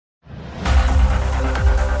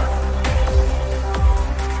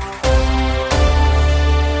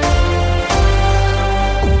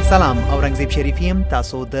سلام اورنګزیب شریفی یم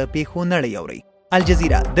تاسو د پیښو نړۍ اورئ.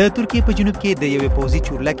 الجزیره د ترکیې په جنوب کې د یوې پوځي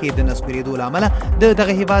چورلکې د نسکورېدو له امله د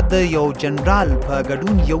دغه هیواد د یو جنرال په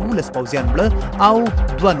ګډون 11 پوځیان مړه او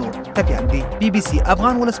 2 نور ټپیان دي. بي بي سي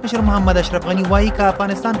افغان ولسمشر محمد اشرف غني وایي که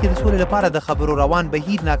افغانستان کې د سولې لپاره د خبرو روان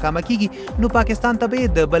بهیر ناکامه کیږي نو پاکستان ته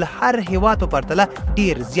به د بل هر هیواد په پرتله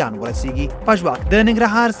ډیر زیان ورسیږي. پژواک د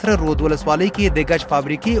ننګرهار سره رود ولسوالۍ کې د ګچ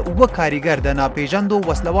فابریکې و کاریګر د ناپېژاندو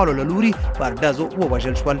وسلوالو له لوري پر ډزو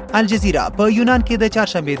ووژل شول. الجزیره په یونان کې د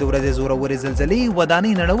چهارشنبې د ورځې زورورې زلزلې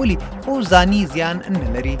ودانۍ نړولي خو ځاني زیان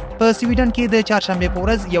نه لري. په سویډن کې د چهارشنبې په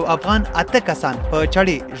ورځ یو افغان 8 کسان په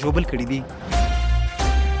چړې ژوبل کړي دي.